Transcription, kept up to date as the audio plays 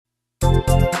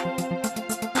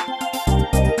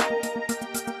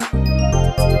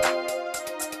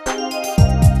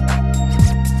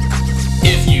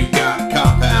If you got a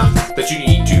compound that you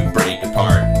need to break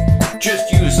apart,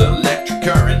 just use electric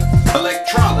current.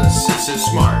 Electrolysis is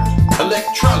smart.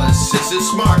 Electrolysis is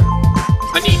smart.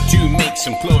 I need to make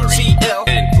some chlorine, Cl,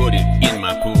 and put it in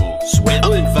my pool. Swell.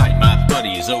 I'll invite my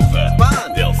buddies over.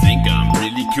 Fun. They'll think I'm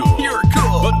really cool. You're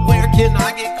cool. But where can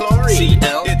I get chlorine?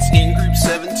 Cl. It's in group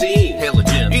 17.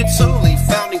 Halogen. It's only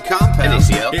found in compounds.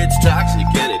 NaCl. It's toxic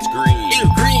and it's green.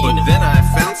 Ew, green. But then I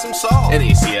found some salt.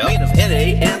 NaCl. Made of Na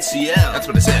and Cl. That's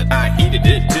what I said. I heated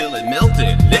it till it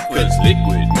melted. Liquid. 'Cause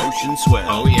liquid motion swell.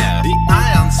 Oh yeah. The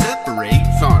ions separate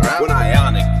far out when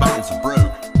ionic bonds are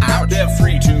broke. Ouch. They're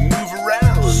free to move around.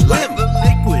 Like the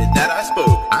liquid that I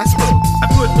spoke. I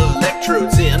put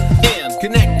electrodes in and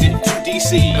connected to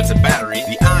DC. That's a battery.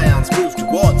 The ions move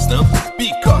towards them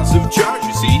because of charge,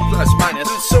 you see. Plus minus.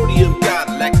 The sodium got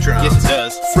electrons. Yes, it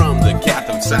does. From the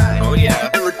cathode side. Oh yeah.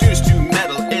 And reduced to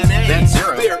metal Na. That's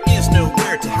zero. There is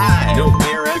nowhere to hide.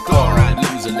 Nowhere at all. The chloride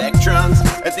lose electrons.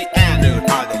 At the anode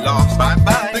are they lost? Bye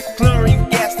bye. The chlorine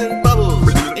gas then bubbles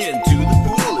into the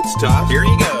pool. It's tossed. Here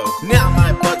you go. Now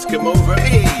my buds come over.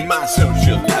 Hey, my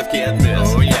social life can't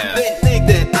miss. Oh yeah. They think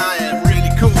that I am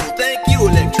really cool. Thank you,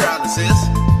 electrolysis.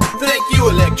 Thank you,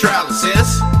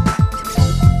 electrolysis.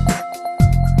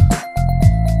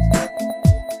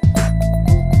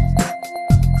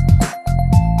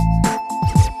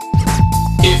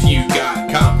 If you got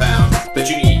a compound that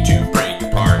you need to break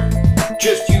apart,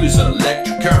 just use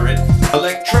electric current.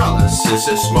 Electrolysis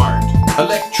is smart.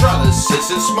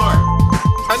 Electrolysis is smart.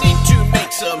 I need to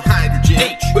make some hydrogen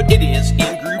H, but it is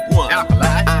in group 1.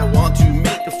 Alkali. I want to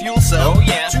make a fuel cell. Oh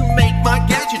yeah. To make my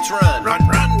gadgets run. Run.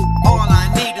 All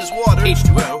I need is water.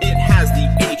 H2O. It has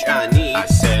the H I need. I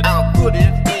said I'll put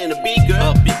it in a beaker.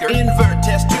 Invert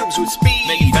test tubes with speed.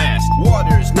 Make it fast.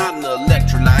 Water's not an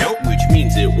electrolyte. Nope. Which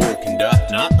means it won't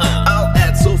conduct. I'll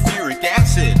add sulfuric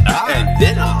acid. And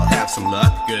then I'll have some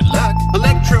luck. Good luck.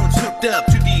 Electrodes hooked up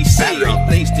to DC. Battery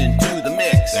placed into the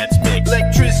mix. That's mixed.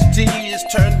 Electricity is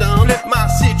turned on. My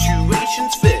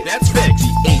situation's fixed. That's fixed.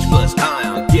 The H plus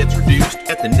ion gets reduced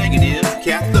at the negative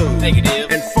cathode. Negative.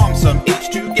 And forms some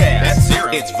H2 gas. That's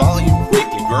zero. Its volume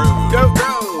quickly grows. Go.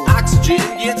 Oxygen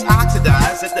gets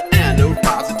oxidized at the anode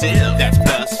positive. That's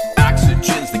plus.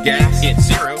 Oxygen's the gas. It's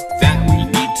zero. That we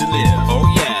need to live. Oh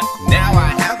yeah. Now I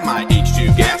have my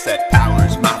H2 gas that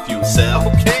powers my fuel cell.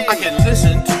 Okay. I can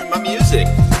listen to my music.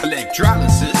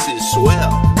 Electrolysis is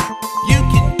swell. You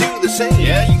can do the same.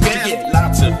 Yeah, you can. To get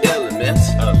lots of elements.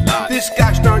 A lot. This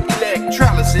gosh darn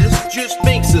electrolysis just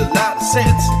makes a lot of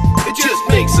sense. It just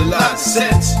makes a lot of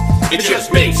sense. It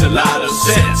just makes a lot of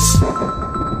sense.